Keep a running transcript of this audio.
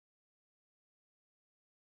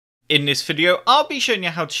In this video, I'll be showing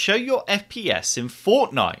you how to show your FPS in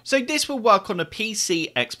Fortnite. So this will work on a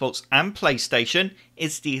PC, Xbox and PlayStation.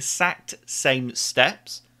 It's the exact same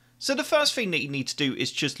steps. So the first thing that you need to do is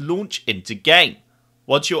just launch into game.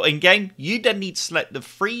 Once you're in game, you then need to select the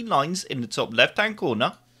three lines in the top left hand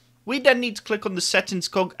corner. We then need to click on the settings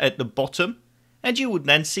cog at the bottom, and you will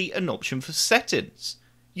then see an option for settings.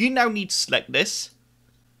 You now need to select this.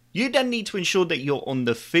 You then need to ensure that you're on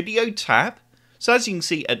the video tab. So as you can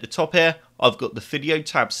see at the top here, I've got the video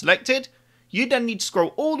tab selected. You then need to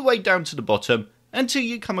scroll all the way down to the bottom until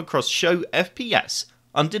you come across show FPS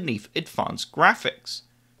underneath advanced graphics.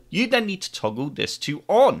 You then need to toggle this to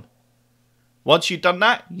on. Once you've done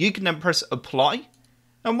that, you can then press apply.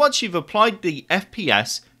 And once you've applied the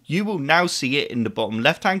FPS, you will now see it in the bottom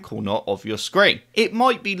left hand corner of your screen. It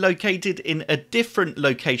might be located in a different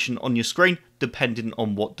location on your screen depending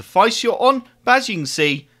on what device you're on, but as you can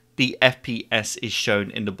see, the FPS is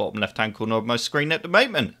shown in the bottom left hand corner of my screen at the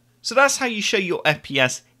moment. So that's how you show your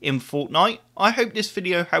FPS in Fortnite. I hope this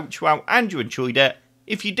video helped you out and you enjoyed it.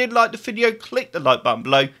 If you did like the video, click the like button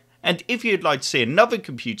below, and if you'd like to see another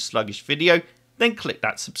computer sluggish video, then click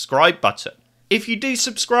that subscribe button. If you do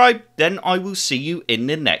subscribe, then I will see you in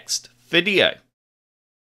the next video.